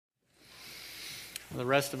The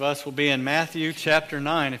rest of us will be in Matthew chapter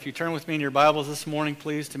 9. If you turn with me in your Bibles this morning,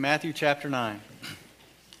 please, to Matthew chapter 9.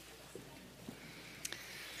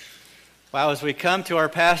 Wow, as we come to our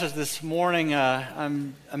passage this morning,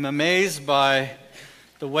 I'm amazed by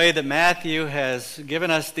the way that Matthew has given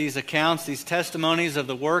us these accounts, these testimonies of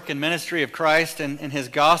the work and ministry of Christ and his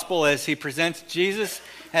gospel as he presents Jesus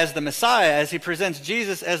as the Messiah, as he presents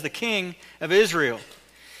Jesus as the King of Israel.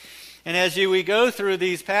 And as we go through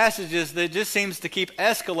these passages, that just seems to keep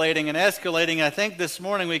escalating and escalating. I think this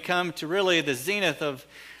morning we come to really the zenith of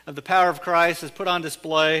the power of Christ is put on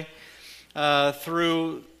display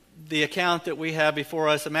through the account that we have before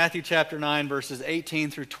us in Matthew chapter 9, verses 18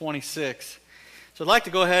 through 26. So I'd like to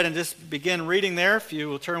go ahead and just begin reading there. If you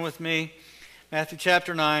will turn with me, Matthew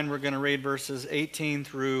chapter 9, we're going to read verses 18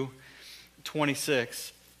 through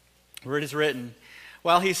 26, where it is written,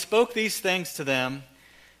 "While he spoke these things to them,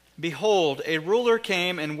 behold, a ruler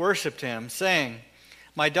came and worshipped him, saying,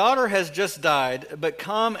 'My daughter has just died, but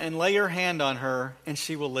come and lay your hand on her, and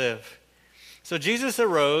she will live.' So Jesus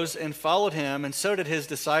arose and followed him, and so did his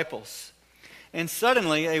disciples. And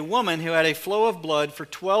suddenly a woman who had a flow of blood for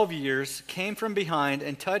 12 years came from behind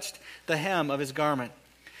and touched the hem of his garment.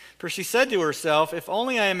 For she said to herself, 'If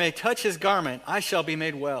only I may touch his garment, I shall be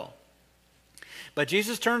made well.' But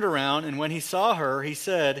Jesus turned around, and when he saw her, he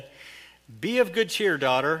said, 'Be of good cheer,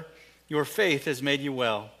 daughter, your faith has made you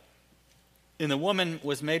well.' And the woman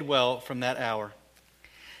was made well from that hour.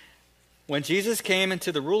 When Jesus came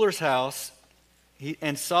into the ruler's house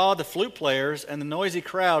and saw the flute players and the noisy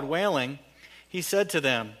crowd wailing, he said to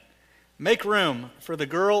them, 'Make room, for the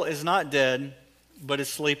girl is not dead, but is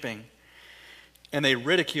sleeping.' And they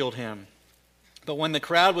ridiculed him. But when the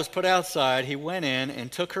crowd was put outside, he went in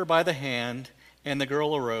and took her by the hand, and the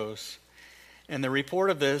girl arose. And the report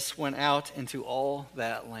of this went out into all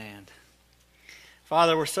that land."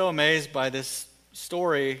 Father, we're so amazed by this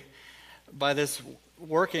story, by this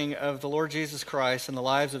working of the Lord Jesus Christ in the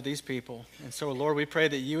lives of these people. And so, Lord, we pray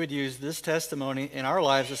that you would use this testimony in our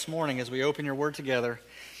lives this morning as we open your word together,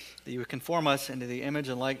 that you would conform us into the image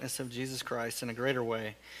and likeness of Jesus Christ in a greater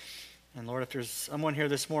way. And Lord, if there's someone here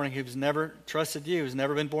this morning who's never trusted you, who's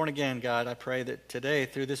never been born again, God, I pray that today,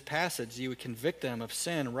 through this passage, you would convict them of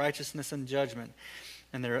sin, righteousness, and judgment,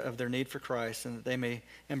 and of their need for Christ, and that they may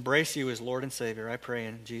embrace you as Lord and Savior. I pray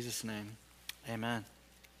in Jesus' name. Amen.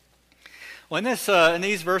 Well, in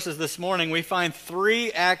these verses this morning, we find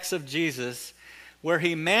three acts of Jesus where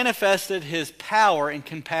he manifested his power and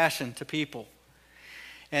compassion to people.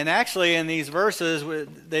 And actually, in these verses,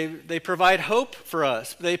 they provide hope for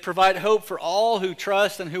us. They provide hope for all who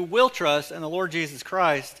trust and who will trust in the Lord Jesus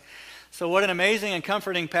Christ. So what an amazing and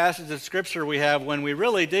comforting passage of Scripture we have when we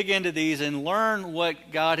really dig into these and learn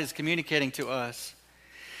what God is communicating to us.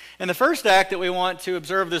 And the first act that we want to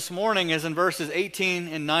observe this morning is in verses 18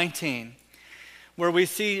 and 19, where we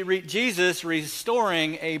see Jesus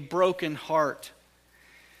restoring a broken heart.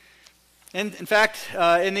 And in fact,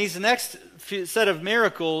 in these next set of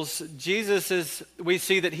miracles, we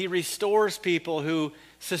see that he restores people who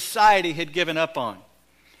society had given up on.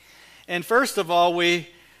 And first of all, we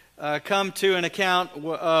come to an account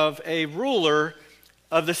of a ruler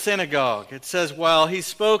of the synagogue. It says, while he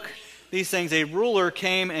spoke these things, a ruler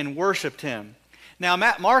came and worshipped him. Now,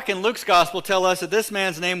 Mark and Luke's gospel tell us that this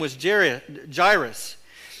man's name was Jairus,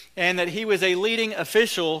 and that he was a leading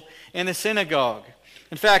official in the synagogue.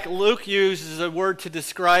 In fact, Luke uses a word to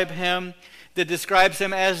describe him that describes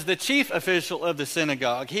him as the chief official of the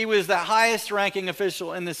synagogue. He was the highest ranking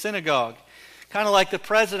official in the synagogue, kind of like the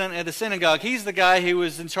president of the synagogue. He's the guy who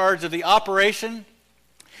was in charge of the operation.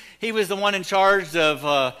 He was the one in charge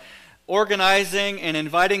of organizing and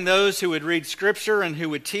inviting those who would read Scripture and who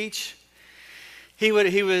would teach. He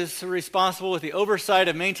was responsible with the oversight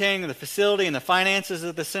of maintaining the facility and the finances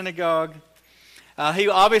of the synagogue. He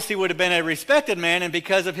obviously would have been a respected man, and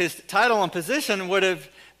because of his title and position, would have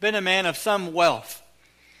been a man of some wealth.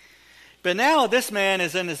 But now this man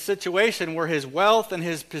is in a situation where his wealth and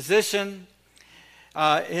his position,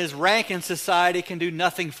 his rank in society can do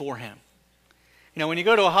nothing for him. You know, when you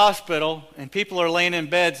go to a hospital and people are laying in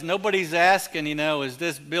beds, nobody's asking, is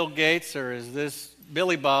this Bill Gates or is this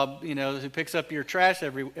Billy Bob, who picks up your trash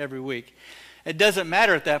every week. It doesn't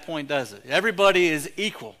matter at that point, does it? Everybody is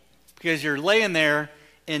equal because you're laying there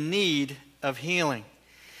in need of healing.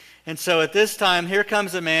 And so at this time, here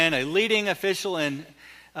comes a man, a leading official in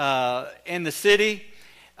the city.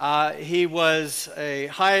 He was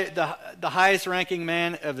the highest ranking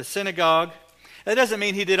man of the synagogue. That doesn't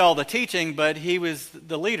mean he did all the teaching, but he was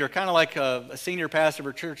the leader, kind of like a senior pastor of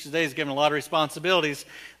a church today is given a lot of responsibilities.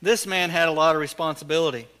 This man had a lot of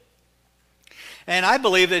responsibility. And I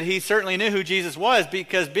believe that he certainly knew who Jesus was,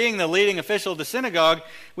 because being the leading official of the synagogue,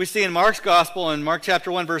 we see in Mark's gospel, in Mark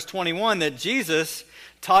chapter 1, verse 21, that Jesus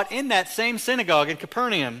taught in that same synagogue in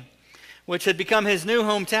Capernaum, which had become his new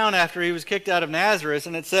hometown after he was kicked out of Nazareth.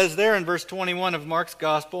 And it says there in verse 21 of Mark's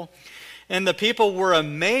gospel, "And the people were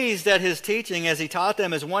amazed at his teaching as he taught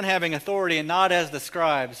them as one having authority and not as the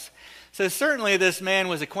scribes." So certainly this man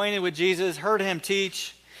was acquainted with Jesus, heard him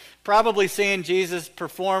teach, probably seeing Jesus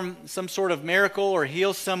perform some sort of miracle or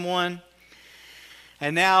heal someone.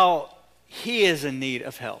 And now he is in need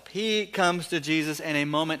of help. He comes to Jesus in a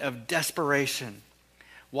moment of desperation.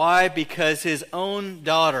 Why? Because his own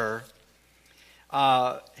daughter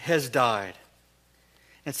has died.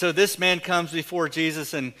 And so this man comes before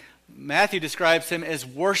Jesus, and Matthew describes him as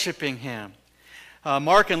worshiping him.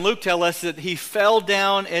 Mark and Luke tell us that he fell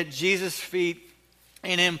down at Jesus' feet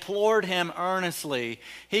and implored him earnestly.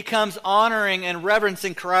 He comes honoring and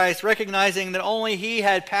reverencing Christ, recognizing that only he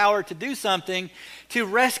had power to do something to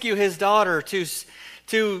rescue his daughter,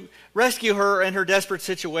 to rescue her in her desperate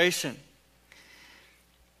situation.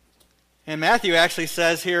 And Matthew actually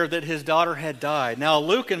says here that his daughter had died. Now,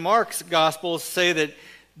 Luke and Mark's Gospels say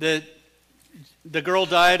that the girl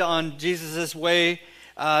died on Jesus' way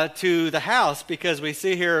to the house, because we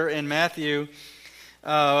see here in Matthew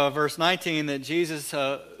verse 19 that Jesus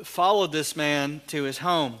followed this man to his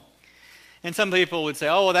home. And some people would say,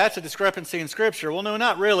 oh, well, that's a discrepancy in Scripture. Well, no,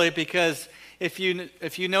 not really, because if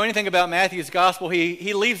you know anything about Matthew's Gospel,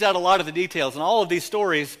 he leaves out a lot of the details. In all of these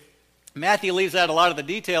stories, Matthew leaves out a lot of the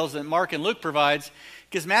details that Mark and Luke provides,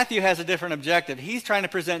 because Matthew has a different objective. He's trying to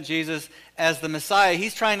present Jesus as the Messiah.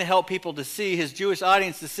 He's trying to help people to see, his Jewish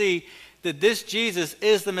audience to see, that this Jesus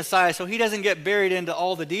is the Messiah, so he doesn't get buried into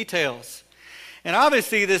all the details. And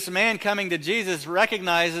obviously this man coming to Jesus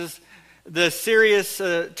recognizes the serious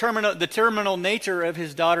terminal nature of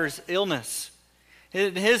his daughter's illness.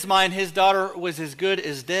 In his mind, his daughter was as good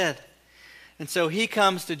as dead. And so he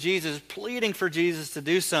comes to Jesus, pleading for Jesus to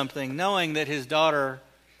do something, knowing that his daughter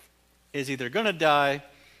is either going to die,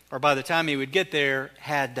 or by the time he would get there,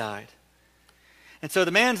 had died. And so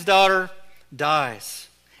the man's daughter dies.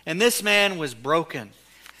 And this man was broken.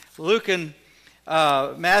 Luke and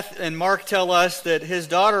Matthew and Mark tell us that his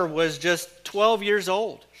daughter was just 12 years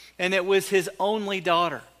old, and it was his only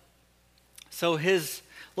daughter. So his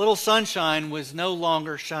little sunshine was no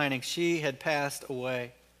longer shining. She had passed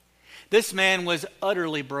away. This man was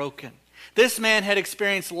utterly broken. This man had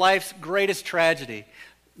experienced life's greatest tragedy.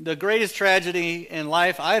 The greatest tragedy in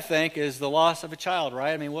life, I think, is the loss of a child,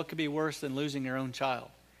 right? I mean, what could be worse than losing your own child?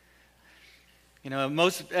 You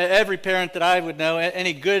know, every parent that I would know,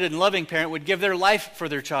 any good and loving parent, would give their life for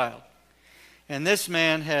their child. And this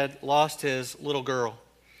man had lost his little girl.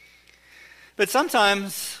 But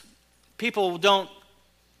sometimes people don't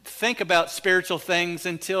think about spiritual things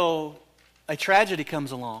until a tragedy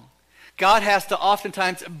comes along. God has to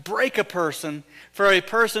oftentimes break a person for a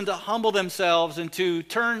person to humble themselves and to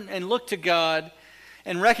turn and look to God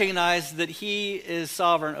and recognize that he is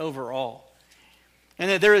sovereign over all. And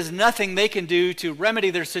that there is nothing they can do to remedy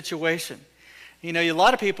their situation. You know, a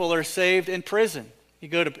lot of people are saved in prison. You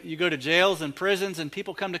go to jails and prisons, and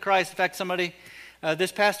people come to Christ. In fact, somebody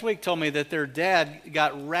this past week told me that their dad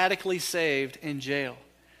got radically saved in jail.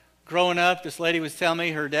 Growing up, this lady was telling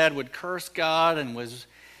me her dad would curse God and was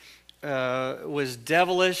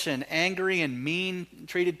devilish and angry and mean,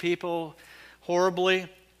 treated people horribly.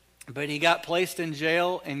 But he got placed in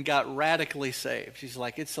jail and got radically saved. She's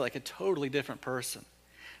like, it's like a totally different person.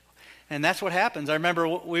 And that's what happens. I remember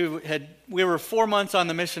we were 4 months on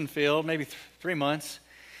the mission field, maybe 3 months,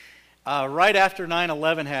 right after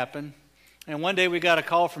 9/11 happened. And one day we got a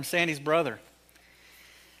call from Sandy's brother.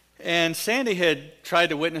 And Sandy had tried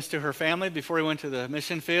to witness to her family before he went to the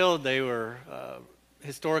mission field. They were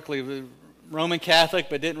historically Roman Catholic,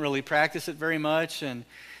 but didn't really practice it very much. And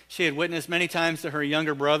she had witnessed many times to her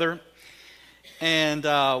younger brother. And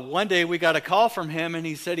one day we got a call from him, and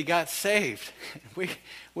he said he got saved.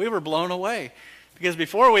 We were blown away. Because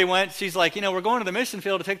before we went, she's like, you know, we're going to the mission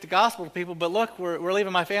field to take the gospel to people, but look, we're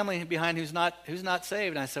leaving my family behind who's not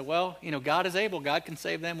saved. And I said, well, you know, God is able. God can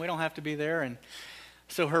save them. We don't have to be there. And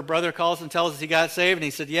so her brother calls and tells us he got saved. And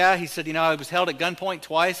he said, yeah. He said, you know, I was held at gunpoint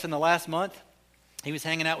twice in the last month. He was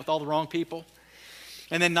hanging out with all the wrong people.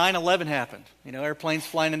 And then 9/11 happened. You know, airplanes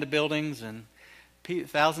flying into buildings, and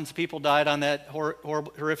thousands of people died on that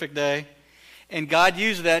horrific day. And God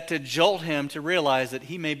used that to jolt him to realize that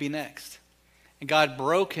he may be next. And God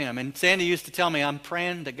broke him. And Sandy used to tell me, I'm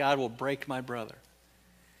praying that God will break my brother.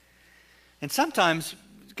 And sometimes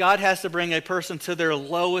God has to bring a person to their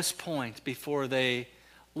lowest point before they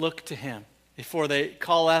look to him. before they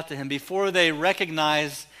call out to him, before they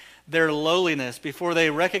recognize their lowliness, before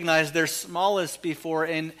they recognize their smallest before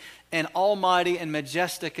an almighty and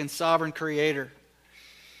majestic and sovereign creator.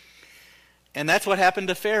 And that's what happened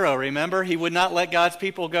to Pharaoh, remember? He would not let God's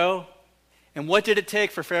people go. And what did it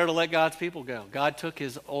take for Pharaoh to let God's people go? God took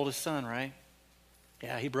his oldest son, right?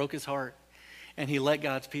 Yeah, he broke his heart. And he let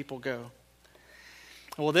God's people go.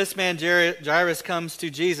 Well, this man Jairus comes to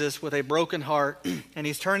Jesus with a broken heart, and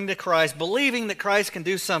he's turning to Christ, believing that Christ can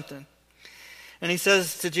do something. And he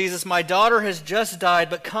says to Jesus, "My daughter has just died,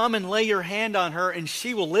 but come and lay your hand on her, and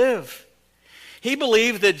she will live." He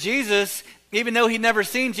believed that Jesus, even though he'd never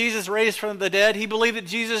seen Jesus raised from the dead, he believed that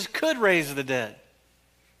Jesus could raise the dead.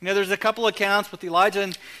 You know, there's a couple accounts with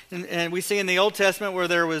Elijah, and we see in the Old Testament where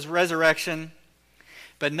there was resurrection.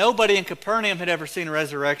 But nobody in Capernaum had ever seen a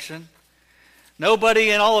resurrection. Nobody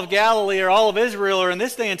in all of Galilee or all of Israel or in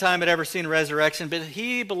this day and time had ever seen a resurrection. But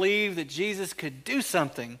he believed that Jesus could do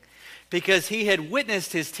something because he had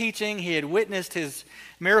witnessed his teaching. He had witnessed his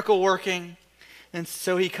miracle working. And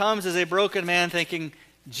so he comes as a broken man thinking,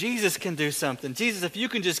 Jesus can do something. Jesus, if you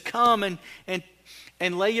can just come and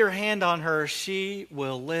lay your hand on her, she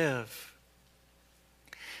will live.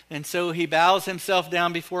 And so he bows himself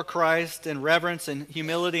down before Christ in reverence and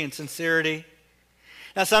humility and sincerity.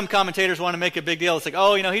 Now, some commentators want to make a big deal. It's like,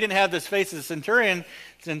 oh, he didn't have this face of the centurion.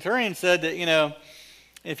 The centurion said that,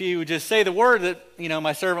 if you just say the word that,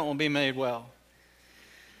 my servant will be made well.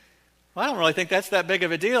 Well, I don't really think that's that big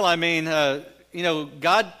of a deal. I mean,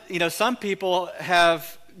 God, some people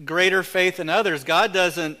have greater faith than others. God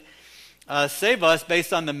doesn't save us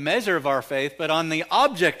based on the measure of our faith, but on the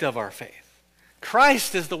object of our faith.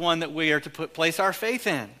 Christ is the one that we are to place our faith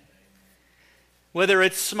in. Whether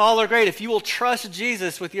it's small or great, if you will trust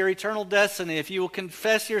Jesus with your eternal destiny, if you will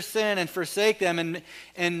confess your sin and forsake them and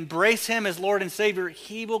embrace him as Lord and Savior,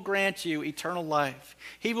 he will grant you eternal life.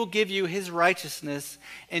 He will give you his righteousness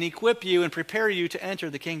and equip you and prepare you to enter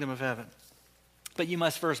the kingdom of heaven. But you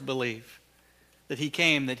must first believe that he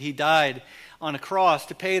came, that he died on a cross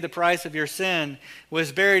to pay the price of your sin,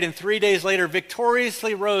 was buried, and 3 days later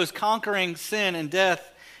victoriously rose, conquering sin and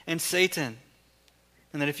death and Satan.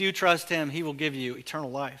 And that if you trust him, he will give you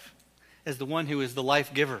eternal life as the one who is the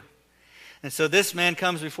life giver. And so this man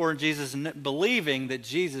comes before Jesus believing that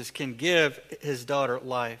Jesus can give his daughter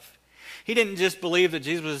life. He didn't just believe that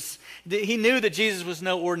he knew that Jesus was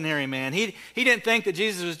no ordinary man. He didn't think that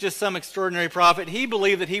Jesus was just some extraordinary prophet. He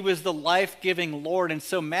believed that he was the life-giving Lord. And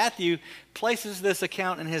so Matthew places this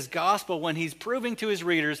account in his gospel when he's proving to his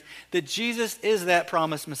readers that Jesus is that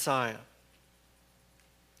promised Messiah.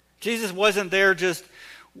 Jesus wasn't there just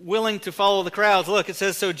willing to follow the crowds. Look, it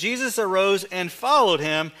says, so Jesus arose and followed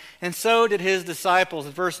him, and so did his disciples.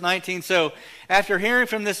 In verse 19, so after hearing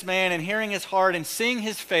from this man and hearing his heart and seeing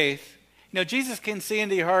his faith, Jesus can see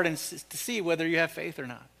into your heart and to see whether you have faith or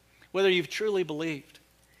not, whether you've truly believed.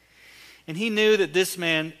 And he knew that this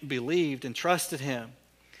man believed and trusted him.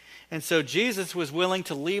 And so Jesus was willing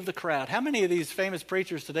to leave the crowd. How many of these famous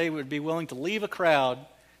preachers today would be willing to leave a crowd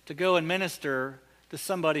to go and minister to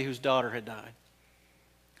somebody whose daughter had died?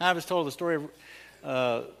 I was told the story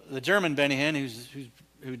of the German Benny Hinn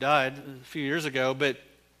who died a few years ago, but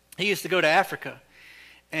he used to go to Africa.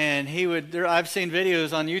 And I've seen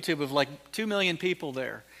videos on YouTube of like 2 million people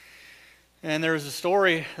there. And there was a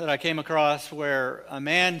story that I came across where a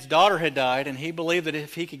man's daughter had died, and he believed that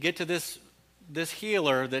if he could get to this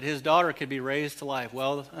healer, that his daughter could be raised to life.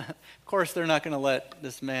 Well, of course, they're not going to let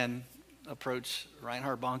this man approach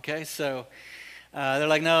Reinhard Bonnke, so they're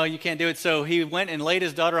like, no, you can't do it. So he went and laid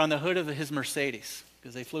his daughter on the hood of his Mercedes,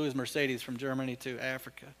 because they flew his Mercedes from Germany to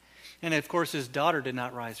Africa. And of course, his daughter did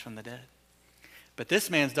not rise from the dead. But this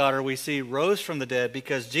man's daughter, we see, rose from the dead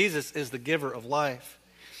because Jesus is the giver of life.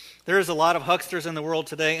 There is a lot of hucksters in the world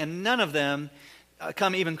today, and none of them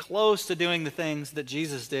come even close to doing the things that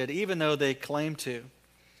Jesus did, even though they claim to.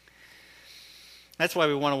 That's why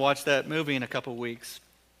we want to watch that movie in a couple weeks.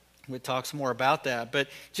 It talks more about that. But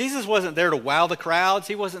Jesus wasn't there to wow the crowds.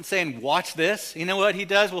 He wasn't saying, watch this. You know what he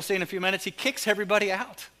does? We'll see in a few minutes. He kicks everybody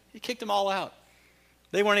out. He kicked them all out.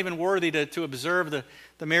 They weren't even worthy to observe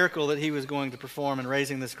the miracle that he was going to perform in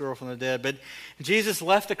raising this girl from the dead. But Jesus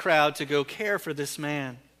left the crowd to go care for this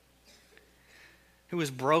man who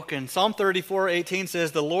was broken. Psalm 34:18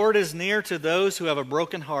 says, the Lord is near to those who have a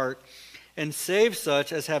broken heart and saves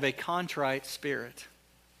such as have a contrite spirit.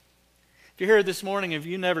 If you're here this morning, if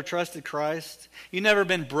you never trusted Christ, you never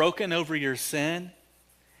been broken over your sin,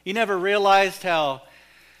 you never realized how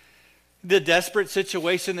the desperate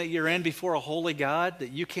situation that you're in before a holy God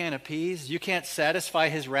that you can't appease, you can't satisfy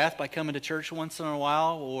his wrath by coming to church once in a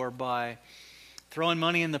while or by throwing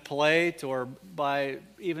money in the plate or by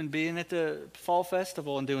even being at the fall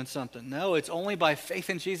festival and doing something. No, it's only by faith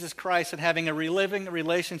in Jesus Christ and having a reliving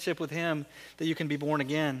relationship with Him that you can be born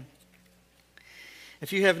again.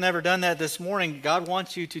 If you have never done that this morning, God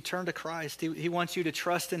wants you to turn to Christ. He wants you to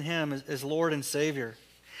trust in Him as Lord and Savior.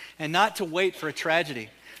 And not to wait for a tragedy.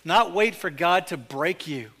 Not wait for God to break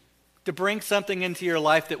you. To bring something into your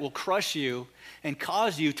life that will crush you and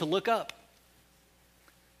cause you to look up.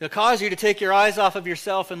 It'll cause you to take your eyes off of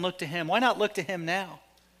yourself and look to Him. Why not look to Him now?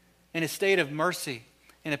 In a state of mercy,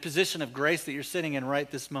 in a position of grace that you're sitting in right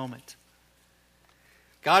this moment.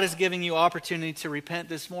 God is giving you opportunity to repent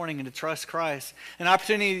this morning and to trust Christ. An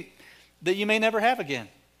opportunity that you may never have again.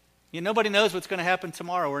 Nobody knows what's going to happen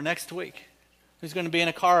tomorrow or next week. Who's going to be in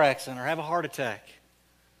a car accident or have a heart attack.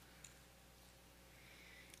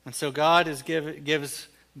 And so God gives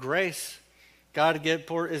grace. God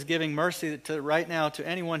is giving mercy right now to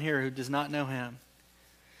anyone here who does not know Him.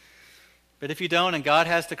 But if you don't and God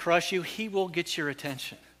has to crush you, He will get your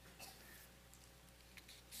attention.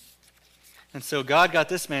 And so God got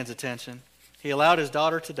this man's attention. He allowed his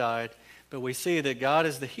daughter to die, but we see that God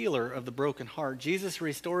is the healer of the broken heart. Jesus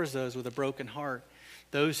restores those with a broken heart,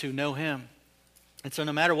 those who know Him. And so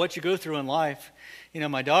no matter what you go through in life,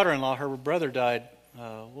 my daughter-in-law, her brother died,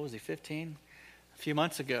 15? A few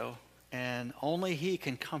months ago. And only He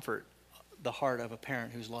can comfort the heart of a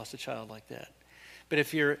parent who's lost a child like that. But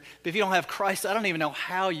if you don't have Christ, I don't even know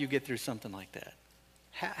how you get through something like that.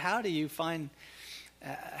 How do you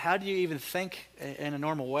even think in a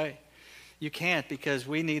normal way? You can't, because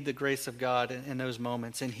we need the grace of God in those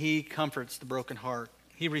moments. And He comforts the broken heart.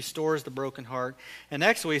 He restores the broken heart. And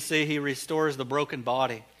next we see He restores the broken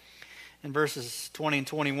body. In verses 20 and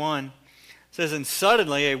 21, it says, and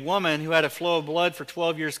suddenly a woman who had a flow of blood for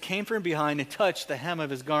 12 years came from behind and touched the hem of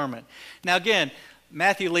His garment. Now again,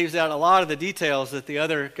 Matthew leaves out a lot of the details that the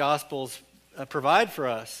other Gospels provide for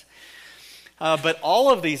us. But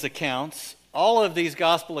all of these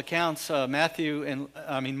Gospel accounts, Mark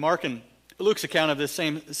and Luke's account of this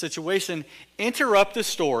same situation, interrupt the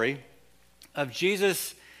story of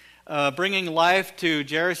Jesus bringing life to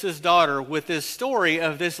Jairus' daughter with this story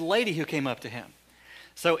of this lady who came up to Him.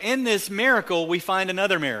 So in this miracle, we find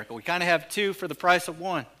another miracle. We kind of have two for the price of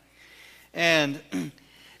one. And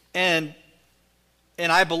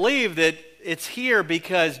I believe that it's here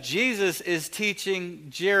because Jesus is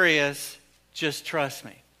teaching Jairus, just trust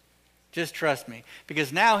me. Just trust me.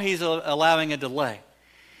 Because now He's allowing a delay.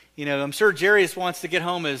 I'm sure Jairus wants to get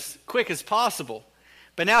home as quick as possible.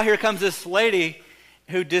 But now here comes this lady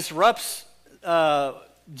who disrupts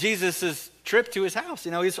Jesus' trip to his house.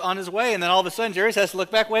 He's on his way, and then all of a sudden Jairus has to look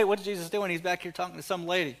back. Wait, what's Jesus doing? He's back here talking to some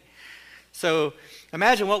lady. So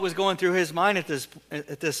imagine what was going through his mind at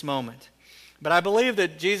this moment. But I believe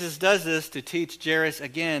that Jesus does this to teach Jairus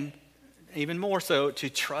again, even more so, to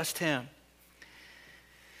trust Him.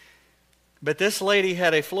 But this lady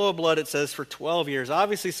had a flow of blood, it says, for 12 years.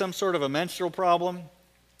 Obviously some sort of a menstrual problem,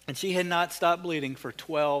 and she had not stopped bleeding for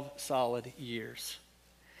 12 solid years.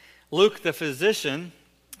 Luke, the physician,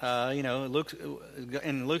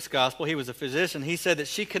 in Luke's gospel, he was a physician. He said that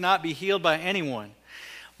she could not be healed by anyone.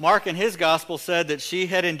 Mark in his gospel said that she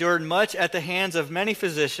had endured much at the hands of many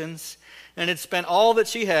physicians and had spent all that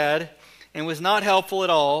she had and was not helpful at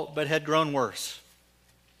all, but had grown worse.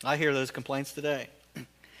 I hear those complaints today.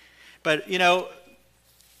 But,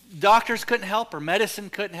 doctors couldn't help her. Medicine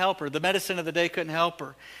couldn't help her. The medicine of the day couldn't help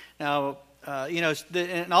her. Now,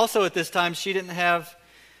 and also at this time, she didn't have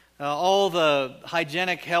all the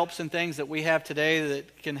hygienic helps and things that we have today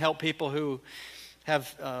that can help people who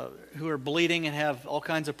are bleeding and have all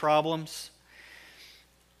kinds of problems.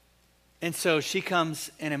 And so she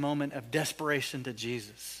comes in a moment of desperation to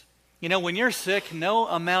Jesus. When you're sick, there's no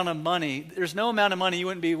amount of money you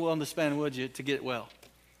wouldn't be willing to spend, would you, to get well?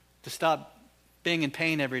 To stop being in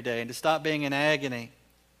pain every day and to stop being in agony.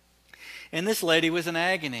 And this lady was in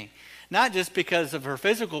agony. Not just because of her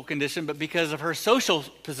physical condition, but because of her social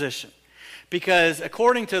position. Because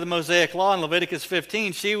according to the Mosaic law in Leviticus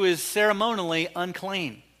 15, she was ceremonially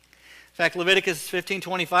unclean. In fact, Leviticus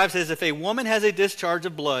 15:25 says, if a woman has a discharge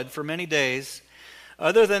of blood for many days,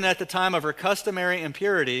 other than at the time of her customary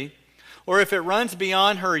impurity, or if it runs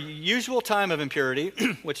beyond her usual time of impurity,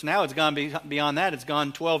 which now it's gone beyond that, it's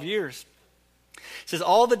gone 12 years. It says,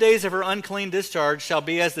 all the days of her unclean discharge shall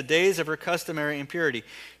be as the days of her customary impurity.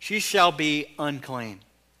 She shall be unclean.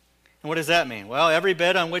 And what does that mean? Well, every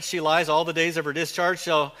bed on which she lies all the days of her discharge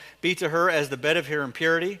shall be to her as the bed of her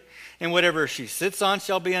impurity. And whatever she sits on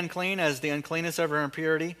shall be unclean as the uncleanness of her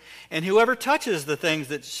impurity. And whoever touches the things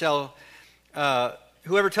that shall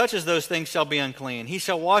whoever touches those things shall be unclean. He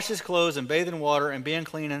shall wash his clothes and bathe in water and be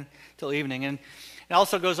unclean until evening. And it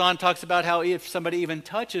also goes on, talks about how if somebody even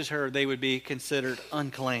touches her, they would be considered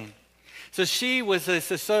unclean. So she was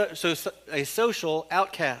a social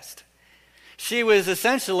outcast. She was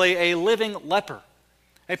essentially a living leper,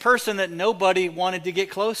 a person that nobody wanted to get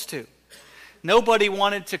close to. Nobody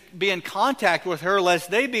wanted to be in contact with her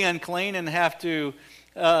lest they be unclean and have to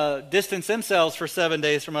distance themselves for 7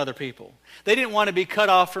 days from other people. They didn't want to be cut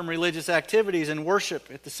off from religious activities and worship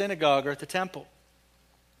at the synagogue or at the temple.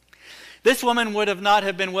 This woman would not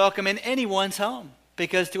have been welcome in anyone's home,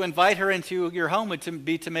 because to invite her into your home would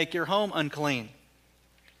be to make your home unclean.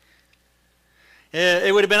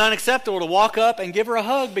 It would have been unacceptable to walk up and give her a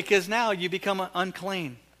hug, because now you become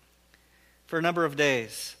unclean for a number of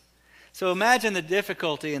days. So imagine the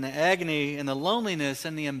difficulty and the agony and the loneliness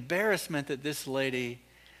and the embarrassment that this lady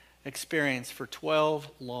experienced for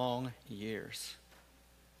 12 long years.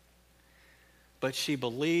 But she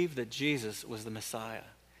believed that Jesus was the Messiah.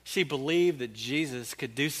 She believed that Jesus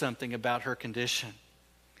could do something about her condition.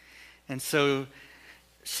 And so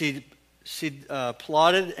she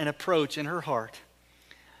plotted an approach in her heart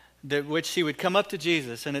that which she would come up to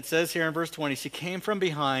Jesus. And it says here in verse 20, she came from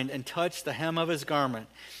behind and touched the hem of his garment.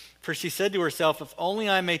 For she said to herself, if only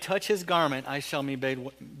I may touch his garment, I shall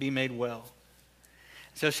be made well.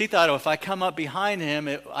 So she thought, if I come up behind him,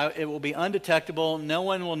 it will be undetectable. No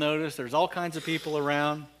one will notice. There's all kinds of people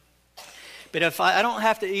around. But if I don't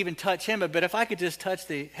have to even touch him, but if I could just touch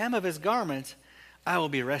the hem of his garment, I will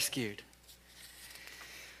be rescued.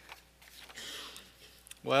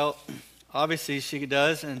 Well, obviously she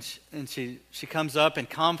does, and she comes up in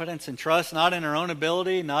confidence and trust, not in her own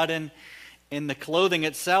ability, not in the clothing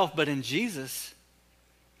itself, but in Jesus.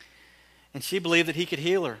 And she believed that he could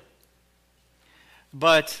heal her.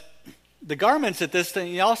 But the garments at this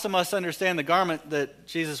thing, you also must understand the garment that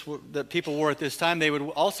that people wore at this time. They would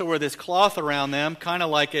also wear this cloth around them, kind of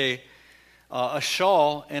like a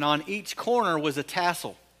shawl, and on each corner was a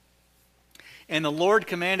tassel. And the Lord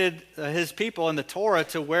commanded his people in the Torah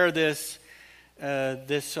to wear this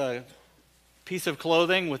piece of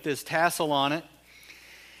clothing with this tassel on it.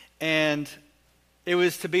 And it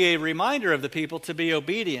was to be a reminder of the people to be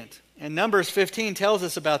obedient. And Numbers 15 tells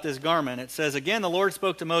us about this garment. It says, again, the Lord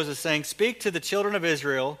spoke to Moses, saying, speak to the children of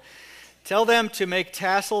Israel, tell them to make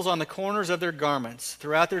tassels on the corners of their garments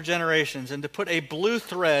throughout their generations, and to put a blue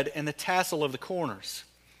thread in the tassel of the corners.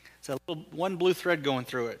 So one blue thread going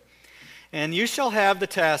through it. And you shall have the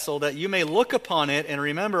tassel, that you may look upon it and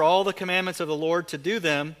remember all the commandments of the Lord to do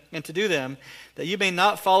them, that you may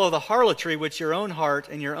not follow the harlotry which your own heart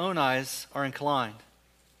and your own eyes are inclined.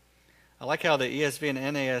 I like how the ESV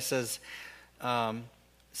and NAS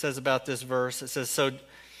says about this verse. It says, so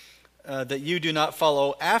that you do not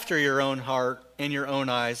follow after your own heart and your own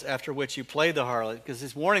eyes, after which you play the harlot. Because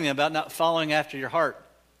it's warning them about not following after your heart,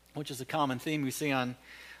 which is a common theme we see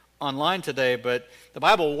online today. But the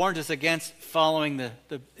Bible warns us against following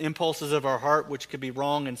the impulses of our heart, which could be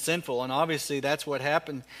wrong and sinful. And obviously that's what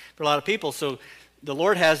happened for a lot of people. So the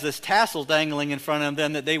Lord has this tassel dangling in front of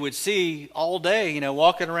them that they would see all day,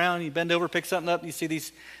 walking around. You bend over, pick something up, and you see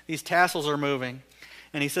these tassels are moving.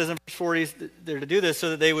 And he says in verse 40, they're to do this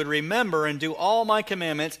so that they would remember and do all my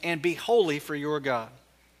commandments and be holy for your God.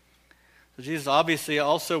 So Jesus obviously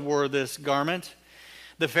also wore this garment.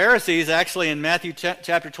 The Pharisees actually in Matthew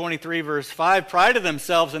chapter 23, verse 5, prided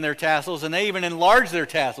themselves in their tassels, and they even enlarged their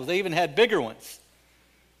tassels. They even had bigger ones.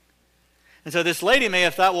 And so this lady may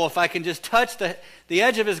have thought, well, if I can just touch the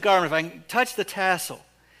edge of his garment, if I can touch the tassel,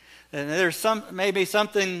 then there's maybe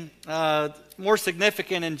something more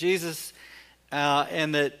significant in Jesus,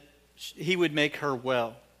 and that he would make her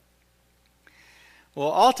well.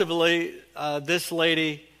 Well, ultimately, this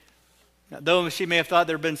lady, though she may have thought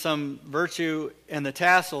there had been some virtue in the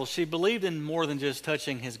tassel, she believed in more than just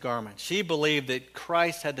touching his garment. She believed that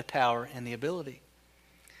Christ had the power and the ability.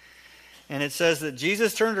 And it says that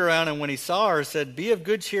Jesus turned around and when he saw her said, be of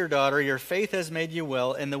good cheer, daughter, your faith has made you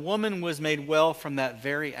well. And the woman was made well from that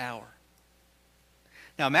very hour.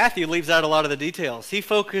 Now Matthew leaves out a lot of the details. He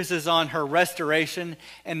focuses on her restoration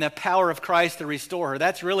and the power of Christ to restore her.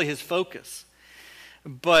 That's really his focus.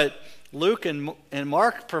 But Luke and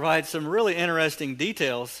Mark provide some really interesting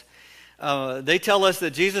details. They tell us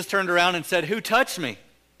that Jesus turned around and said, who touched me?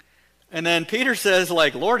 And then Peter says,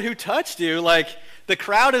 Lord, who touched you? The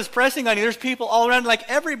crowd is pressing on you. There's people all around,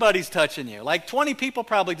 everybody's touching you. 20 people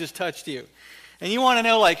probably just touched you. And you want to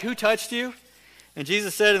know, who touched you? And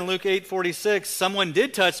Jesus said in Luke 8:46, someone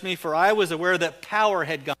did touch me, for I was aware that power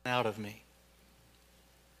had gone out of me.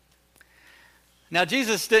 Now,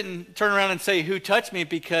 Jesus didn't turn around and say, "Who touched me?"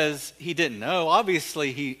 because he didn't know.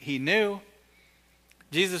 Obviously, he knew.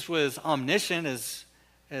 Jesus was omniscient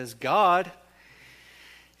as God.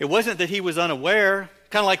 It wasn't that he was unaware.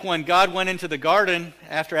 Kind of like when God went into the garden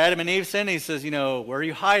after Adam and Eve sinned, he says, "Where are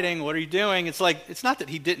you hiding? What are you doing?" It's not that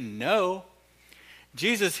he didn't know.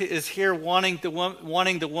 Jesus is here wanting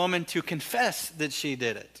the woman to confess that she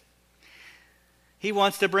did it. He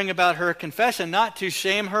wants to bring about her confession, not to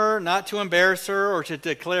shame her, not to embarrass her, or to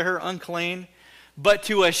declare her unclean, but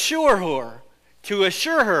to assure her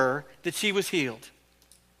that she was healed.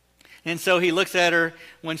 And so he looks at her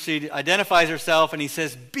when she identifies herself and he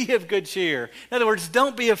says, "Be of good cheer." In other words,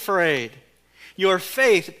 don't be afraid. Your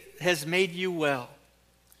faith has made you well.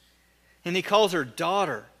 And he calls her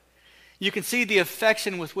daughter. You can see the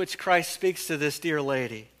affection with which Christ speaks to this dear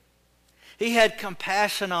lady. He had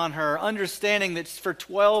compassion on her, understanding that for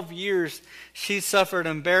 12 years she suffered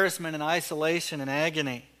embarrassment and isolation and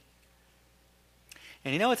agony.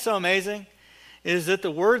 And you know what's so amazing? Is that the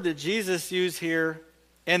word that Jesus used here,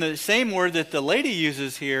 and the same word that the lady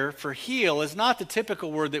uses here for heal, is not the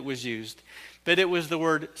typical word that was used, but it was the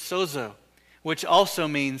word sozo, which also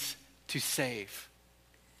means to save.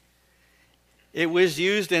 It was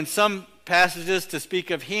used in some passages to speak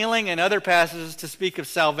of healing and other passages to speak of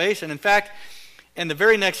salvation. In fact, in the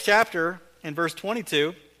very next chapter, in verse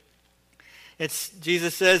 22,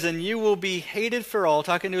 Jesus says, "And you will be hated for all,"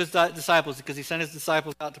 talking to his disciples because he sent his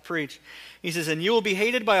disciples out to preach. He says, "And you will be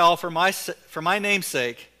hated by all for my name's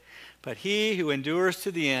sake, but he who endures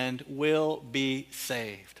to the end will be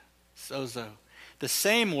saved." Sozo. The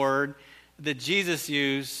same word that Jesus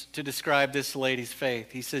used to describe this lady's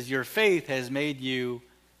faith. He says, "Your faith has made you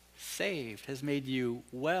saved," has made you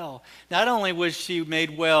well. Not only was she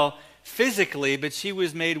made well physically, but she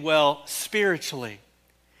was made well spiritually.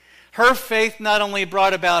 Her faith not only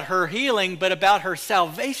brought about her healing, but about her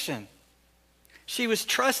salvation. She was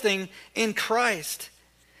trusting in Christ,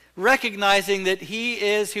 recognizing that he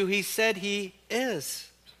is who he said he is.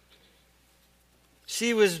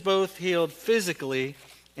 She was both healed physically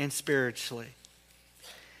and spiritually.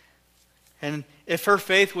 And if her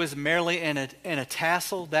faith was merely in a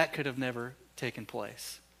tassel, that could have never taken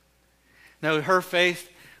place. No, her faith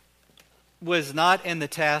was not in the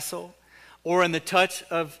tassel or in the touch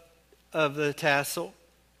of the tassel.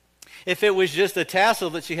 If it was just a tassel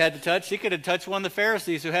that she had to touch, she could have touched one of the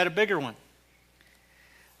Pharisees who had a bigger one.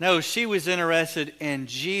 No, she was interested in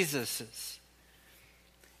Jesus's.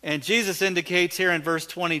 And Jesus indicates here in verse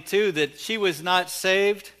 22 that she was not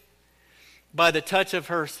saved by the touch of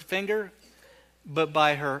her finger, but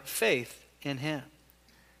by her faith in him.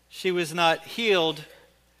 She was not healed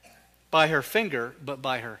by her finger, but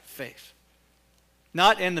by her faith.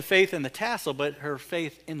 Not in the faith in the tassel, but her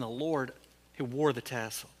faith in the Lord who wore the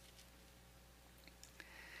tassel.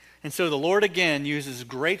 And so the Lord again uses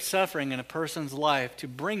great suffering in a person's life to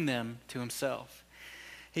bring them to himself.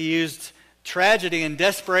 He used tragedy and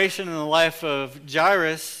desperation in the life of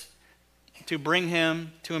Jairus to bring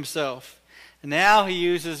him to himself. And now he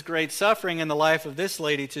uses great suffering in the life of this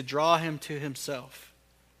lady to draw him to himself.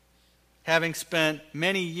 Having spent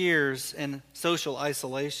many years in social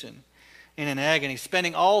isolation and in agony,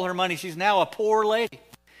 spending all her money, she's now a poor lady.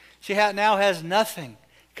 She now has nothing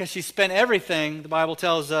because she spent everything, the Bible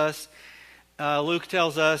tells us, Luke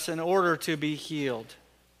tells us, in order to be healed.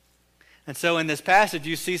 And so in this passage,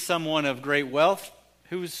 you see someone of great wealth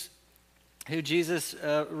who Jesus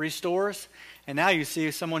restores. And now you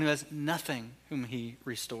see someone who has nothing whom he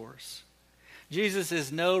restores. Jesus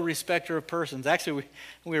is no respecter of persons. Actually,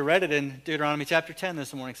 we read it in Deuteronomy chapter 10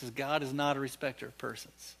 this morning. It says, God is not a respecter of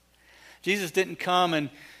persons. Jesus didn't come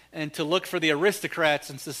and to look for the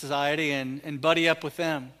aristocrats in society and buddy up with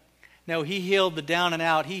them. No, he healed the down and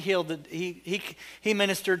out. He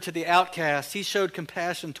ministered to the outcast. He showed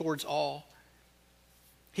compassion towards all.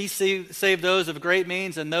 He saved those of great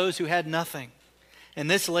means and those who had nothing. And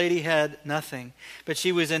this lady had nothing, but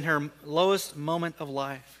she was in her lowest moment of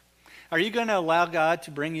life. Are you going to allow God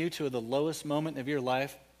to bring you to the lowest moment of your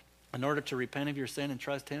life in order to repent of your sin and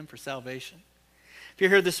trust him for salvation? If you're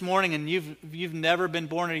here this morning and you've never been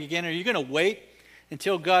born again, are you going to wait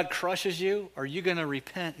until God crushes you? Or are you going to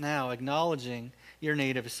repent now, acknowledging your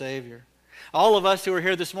need of a Savior? All of us who are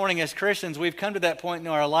here this morning as Christians, we've come to that point in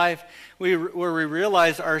our life where we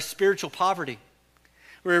realize our spiritual poverty.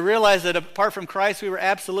 We realized that apart from Christ, we were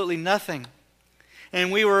absolutely nothing.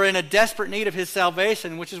 And we were in a desperate need of his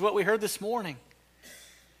salvation, which is what we heard this morning.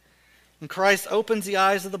 And Christ opens the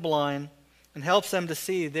eyes of the blind and helps them to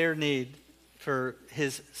see their need for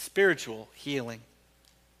his spiritual healing.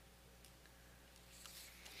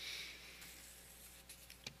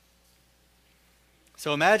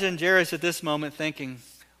 So imagine Jairus at this moment thinking,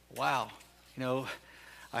 wow,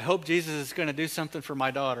 I hope Jesus is going to do something for my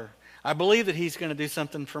daughter. I believe that he's going to do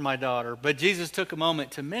something for my daughter. But Jesus took a moment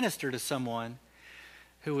to minister to someone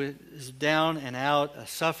who is down and out,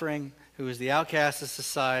 suffering, who is the outcast of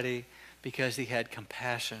society, because he had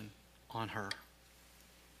compassion on her.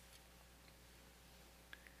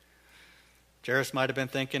 Jairus might have been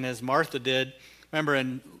thinking as Martha did.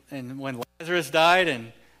 Remember when Lazarus died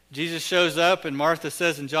and Jesus shows up and Martha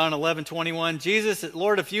says in John 11:21, Jesus,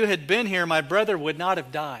 Lord, if you had been here, my brother would not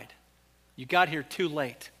have died. You got here too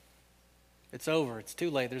late. It's over. It's too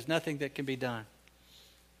late. There's nothing that can be done.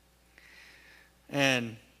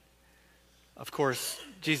 And, of course,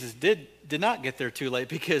 Jesus did not get there too late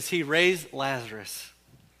because he raised Lazarus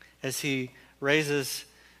as he raises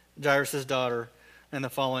Jairus' daughter in the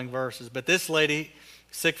following verses. But this lady,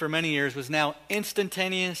 sick for many years, was now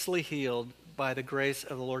instantaneously healed by the grace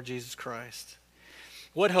of the Lord Jesus Christ.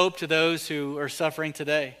 What hope to those who are suffering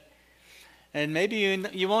today? And maybe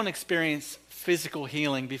you won't experience physical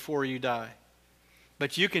healing before you die.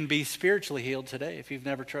 But you can be spiritually healed today if you've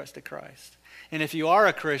never trusted Christ. And if you are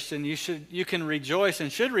a Christian, you can rejoice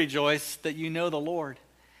and should rejoice that you know the Lord.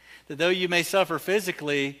 That though you may suffer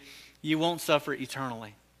physically, you won't suffer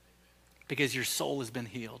eternally. Because your soul has been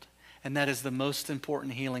healed. And that is the most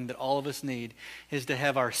important healing that all of us need, is to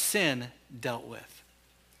have our sin dealt with.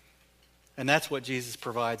 And that's what Jesus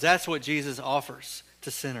provides. That's what Jesus offers to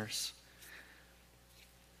sinners.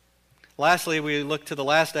 Lastly, we look to the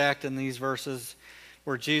last act in these verses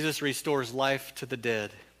where Jesus restores life to the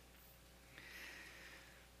dead.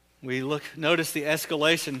 Notice the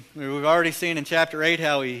escalation. We've already seen in chapter 8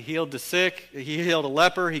 how he healed the sick, he healed a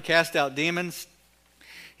leper, he cast out demons.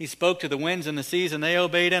 He spoke to the winds and the seas, and they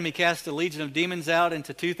obeyed him. He cast a legion of demons out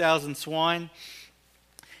into 2,000 swine.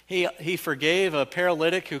 He forgave a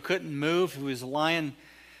paralytic who couldn't move, who was lying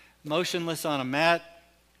motionless on a mat.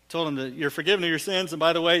 Told him that you're forgiven of your sins, and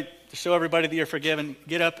by the way, to show everybody that you're forgiven,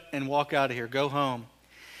 get up and walk out of here. Go home.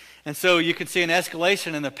 And so you can see an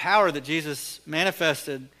escalation in the power that Jesus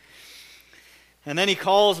manifested. And then he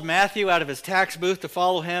calls Matthew out of his tax booth to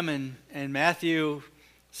follow him, and Matthew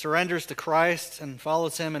surrenders to Christ and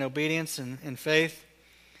follows him in obedience and faith.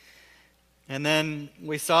 And then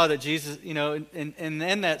we saw that Jesus,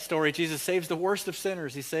 in that story, Jesus saves the worst of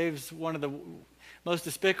sinners. He saves one of the most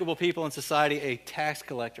despicable people in society, a tax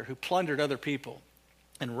collector who plundered other people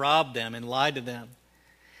and robbed them and lied to them.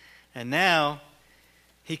 And now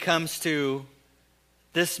he comes to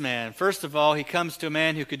this man. First of all, he comes to a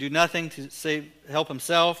man who could do nothing to help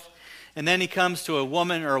himself. And then he comes to a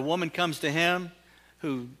woman, or a woman comes to him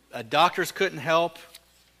who doctors couldn't help.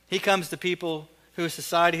 He comes to people who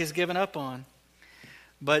society has given up on.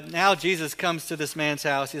 But now Jesus comes to this man's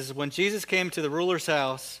house. He says, when Jesus came to the ruler's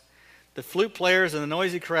house, the flute players and the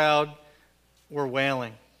noisy crowd were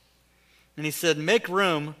wailing. And he said, make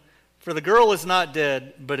room, for the girl is not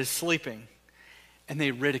dead, but is sleeping. And they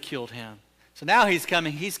ridiculed him. So now he's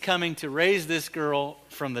coming to raise this girl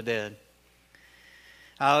from the dead.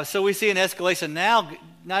 So we see an escalation. Now,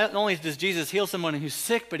 not only does Jesus heal someone who's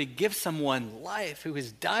sick, but he gives someone life who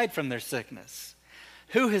has died from their sickness.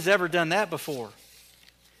 Who has ever done that before?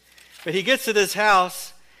 But he gets to this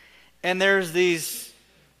house, and there's these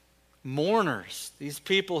mourners, these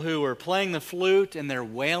people who are playing the flute, and they're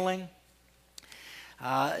wailing.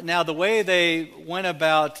 Now, the way they went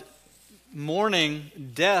about mourning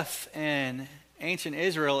death in ancient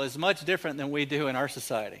Israel is much different than we do in our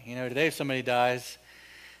society. Today if somebody dies,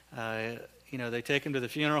 they take them to the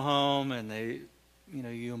funeral home, and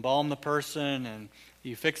you embalm the person, and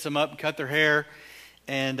you fix them up and cut their hair,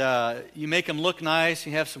 and you make them look nice.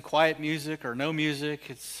 You have some quiet music or no music.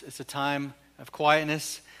 It's a time of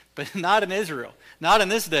quietness, but not in Israel, not in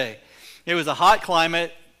this day. It was a hot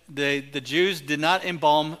climate. The Jews did not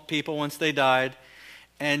embalm people once they died,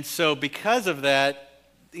 and so because of that,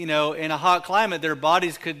 in a hot climate, their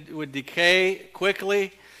bodies would decay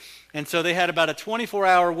quickly. And so they had about a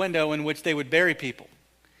 24-hour window in which they would bury people.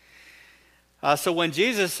 So when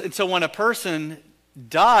a person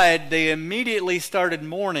died, they immediately started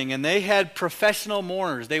mourning, and they had professional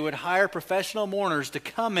mourners. They would hire professional mourners to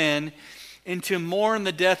come in and to mourn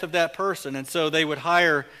the death of that person. And so they would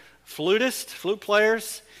hire flute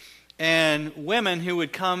players, and women who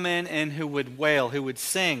would come in and who would wail, who would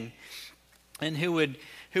sing, and who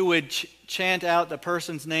would chant out the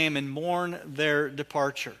person's name and mourn their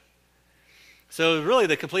departure. So really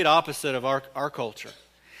the complete opposite of our culture.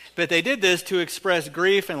 But they did this to express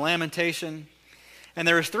grief and lamentation. And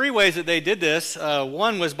there was 3 ways that they did this.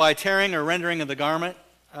 One was by tearing or rendering of the garment.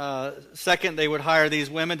 Second, they would hire these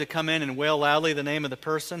women to come in and wail loudly the name of the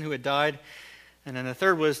person who had died. And then the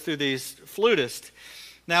third was through these flutists.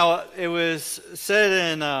 Now, it was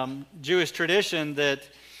said in Jewish tradition that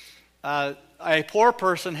a poor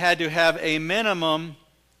person had to have a minimum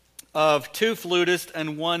of 2 flutists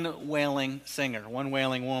and 1 wailing singer, 1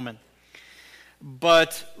 wailing woman.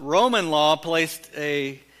 But Roman law placed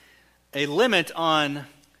a limit on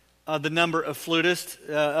the number of flutists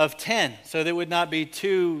of 10, so that it would not be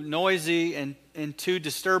too noisy and too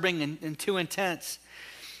disturbing and too intense.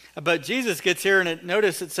 But Jesus gets here, and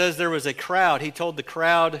notice it says there was a crowd. He told the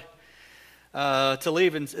crowd to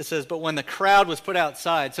leave, and it says, but when the crowd was put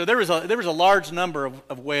outside, so there was a large number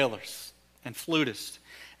of wailers and flutists,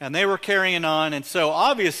 and they were carrying on. And so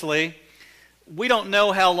obviously, we don't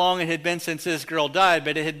know how long it had been since this girl died,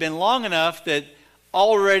 but it had been long enough that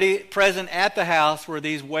already present at the house were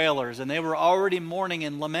these wailers, and they were already mourning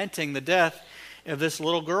and lamenting the death of this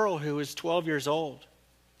little girl who was 12 years old.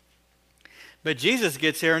 But Jesus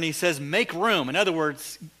gets here and he says, make room. In other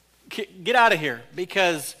words, get out of here,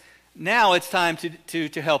 because now it's time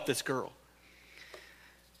to help this girl.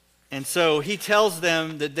 And so he tells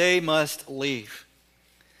them that they must leave.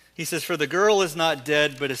 He says, for the girl is not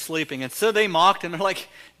dead, but is sleeping. And so they mocked him. They're like,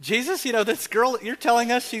 Jesus, this girl, you're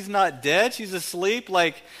telling us she's not dead? She's asleep?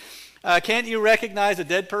 Can't you recognize a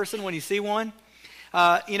dead person when you see one?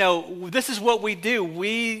 This is what we do.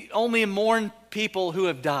 We only mourn people who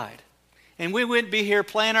have died. And we wouldn't be here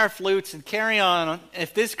playing our flutes and carry on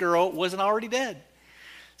if this girl wasn't already dead.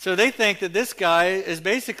 So they think that this guy is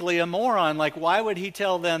basically a moron. Why would he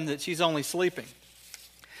tell them that she's only sleeping?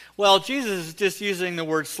 Well, Jesus is just using the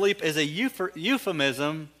word sleep as a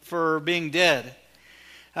euphemism for being dead,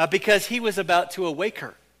 because he was about to awake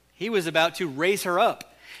her. He was about to raise her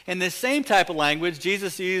up. And this same type of language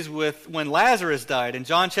Jesus used when Lazarus died. In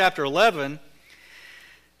John chapter 11,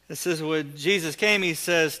 this is when Jesus came, he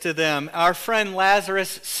says to them, our friend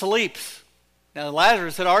Lazarus sleeps. Now,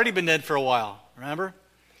 Lazarus had already been dead for a while, remember?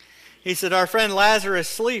 He said, our friend Lazarus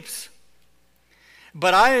sleeps.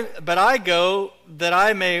 But I go that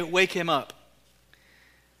I may wake him up.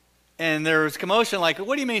 And there was commotion what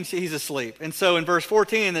do you mean he's asleep? And so in verse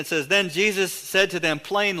 14 it says, then Jesus said to them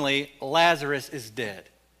plainly, Lazarus is dead.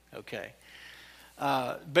 Okay.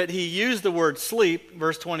 But he used the word sleep,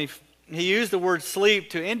 verse 20, he used the word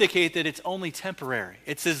sleep to indicate that it's only temporary.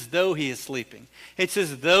 It's as though he is sleeping. It's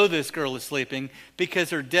as though this girl is sleeping because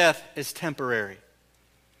her death is temporary.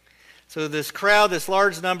 So this crowd, this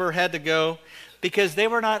large number had to go, because they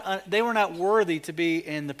were not worthy to be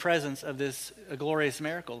in the presence of this glorious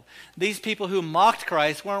miracle. These people who mocked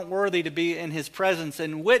Christ weren't worthy to be in his presence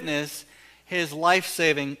and witness his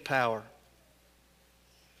life-saving power.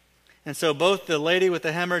 And so both the lady with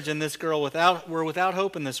the hemorrhage and this girl were without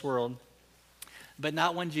hope in this world, but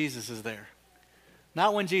not when Jesus is there.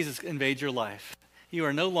 Not when Jesus invades your life. You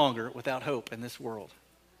are no longer without hope in this world.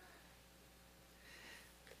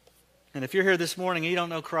 And if you're here this morning and you don't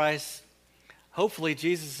know Christ, hopefully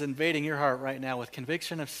Jesus is invading your heart right now with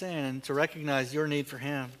conviction of sin and to recognize your need for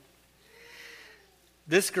him.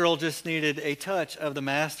 This girl just needed a touch of the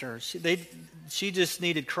Master. She just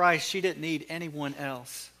needed Christ. She didn't need anyone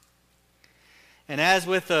else. And as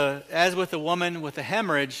with the woman with the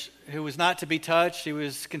hemorrhage who was not to be touched, she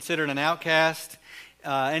was considered an outcast.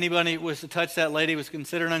 Anybody who was to touch that lady was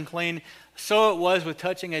considered unclean. So it was with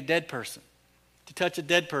touching a dead person. To touch a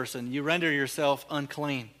dead person, you render yourself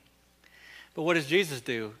unclean. But what does Jesus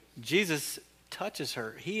do? Jesus touches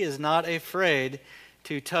her. He is not afraid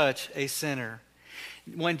to touch a sinner.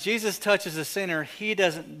 When Jesus touches a sinner, he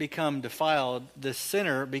doesn't become defiled. The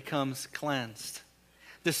sinner becomes cleansed.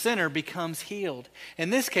 The sinner becomes healed. In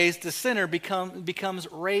this case, the sinner becomes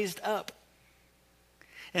raised up.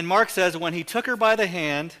 And Mark says, when he took her by the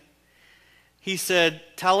hand, he said,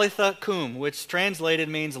 Talitha cum, which translated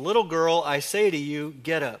means, little girl, I say to you,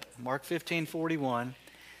 get up. Mark 15:41.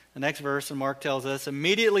 The next verse, and Mark tells us,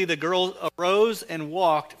 immediately the girl arose and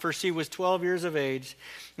walked, for she was 12 years of age,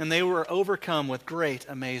 and they were overcome with great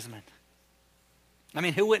amazement. I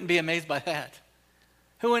mean, who wouldn't be amazed by that?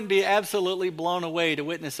 Who wouldn't be absolutely blown away to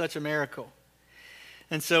witness such a miracle?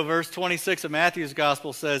 And so verse 26 of Matthew's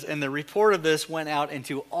gospel says, and the report of this went out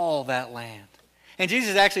into all that land. And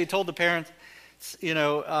Jesus actually told the parents, don't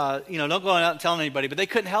go out and tell anybody, but they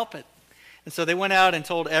couldn't help it. And so they went out and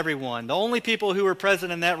told everyone. The only people who were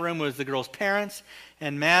present in that room was the girl's parents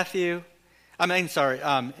and Matthew.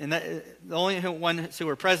 The only ones who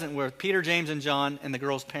were present were Peter, James, and John, and the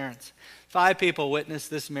girl's parents. 5 people witnessed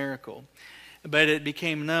this miracle. But it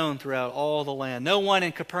became known throughout all the land. No one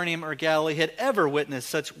in Capernaum or Galilee had ever witnessed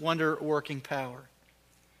such wonder-working power.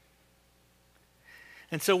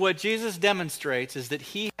 And so what Jesus demonstrates is that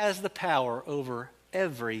he has the power over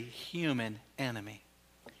every human enemy.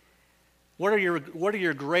 What are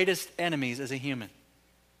your greatest enemies as a human?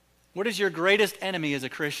 What is your greatest enemy as a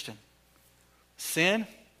Christian? Sin,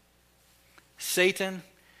 Satan,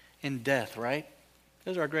 and death, right?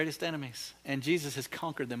 Those are our greatest enemies. And Jesus has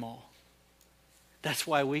conquered them all. That's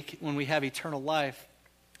why when we have eternal life,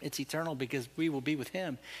 it's eternal because we will be with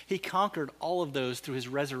him. He conquered all of those through his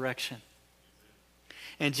resurrection.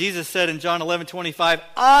 And Jesus said in John 11:25,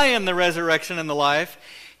 I am the resurrection and the life.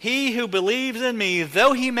 He who believes in me,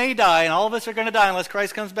 though he may die, and all of us are going to die unless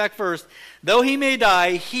Christ comes back first, though he may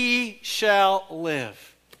die, he shall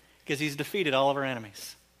live. Because he's defeated all of our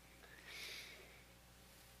enemies.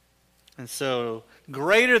 And so,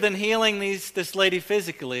 greater than healing this lady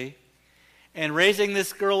physically and raising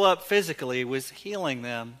this girl up physically was healing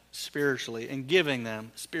them spiritually and giving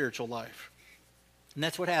them spiritual life. And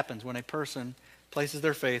that's what happens when a person places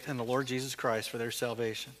their faith in the Lord Jesus Christ for their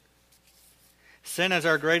salvation. Sin is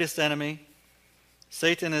our greatest enemy.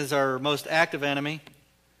 Satan is our most active enemy.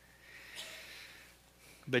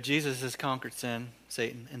 But Jesus has conquered sin,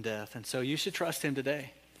 Satan, and death. And so you should trust him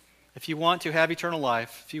today. If you want to have eternal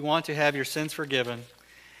life, if you want to have your sins forgiven,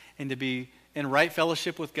 and to be in right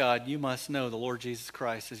fellowship with God, you must know the Lord Jesus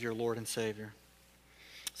Christ as your Lord and Savior.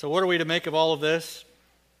 So what are we to make of all of this?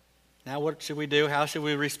 Now what should we do? How should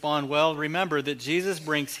we respond? Well, remember that Jesus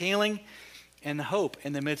brings healing and hope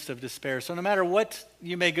in the midst of despair. So no matter what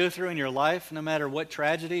you may go through in your life, no matter what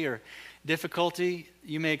tragedy or difficulty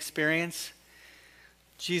you may experience,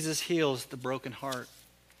 Jesus heals the broken heart.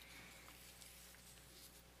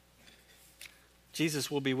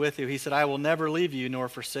 Jesus will be with you. He said, I will never leave you nor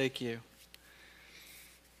forsake you.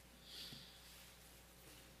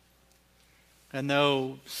 And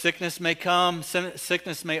though sickness may come,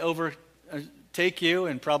 sickness may overtake you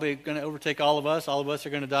and probably going to overtake all of us are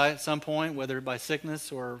going to die at some point, whether by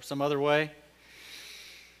sickness or some other way.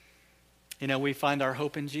 We find our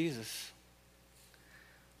hope in Jesus.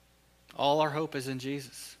 All our hope is in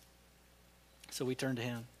Jesus. So we turn to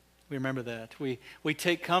him. We remember that. We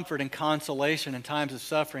take comfort and consolation in times of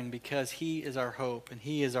suffering because he is our hope and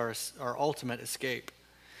he is our ultimate escape.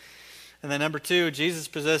 And then number 2, Jesus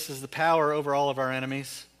possesses the power over all of our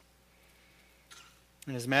enemies.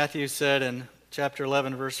 And as Matthew said in chapter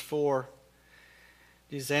 11, verse 4,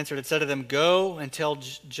 Jesus answered and said to them, go and tell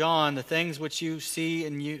John the things which you see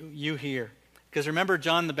and you hear. Because remember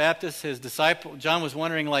John the Baptist, his disciple, John was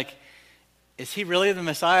wondering, is he really the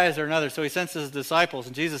Messiah or is there another? So he sends his disciples,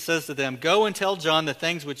 and Jesus says to them, go and tell John the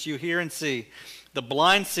things which you hear and see. The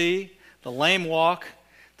blind see, the lame walk,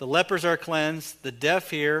 the lepers are cleansed, the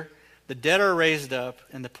deaf hear, the dead are raised up,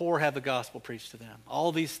 and the poor have the gospel preached to them.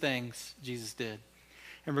 All these things Jesus did.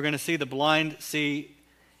 And we're going to see the blind see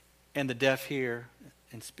and the deaf hear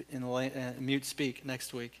and the mute speak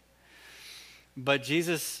next week. But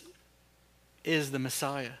Jesus is the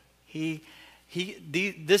Messiah. These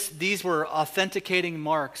were authenticating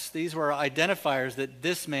marks. These were identifiers that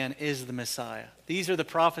this man is the Messiah. These are the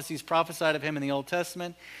prophecies prophesied of him in the Old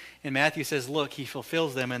Testament. And Matthew says, look, he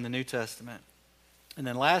fulfills them in the New Testament. And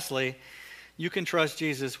then lastly, you can trust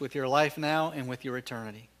Jesus with your life now and with your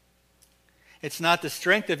eternity. It's not the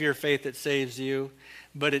strength of your faith that saves you,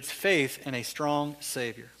 but it's faith in a strong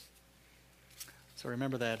Savior. So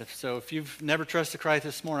remember that. If you've never trusted Christ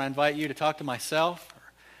this morning, I invite you to talk to myself, or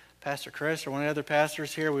Pastor Chris, or one of the other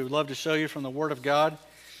pastors here. We would love to show you from the Word of God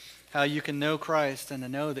how you can know Christ and to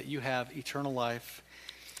know that you have eternal life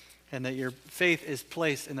and that your faith is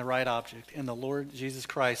placed in the right object, in the Lord Jesus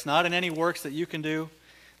Christ. Not in any works that you can do,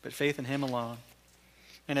 but faith in him alone.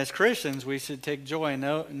 And as Christians, we should take joy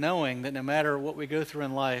in knowing that no matter what we go through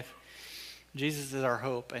in life, Jesus is our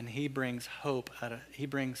hope, and he brings hope out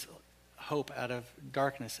of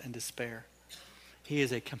darkness and despair. He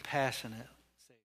is a compassionate,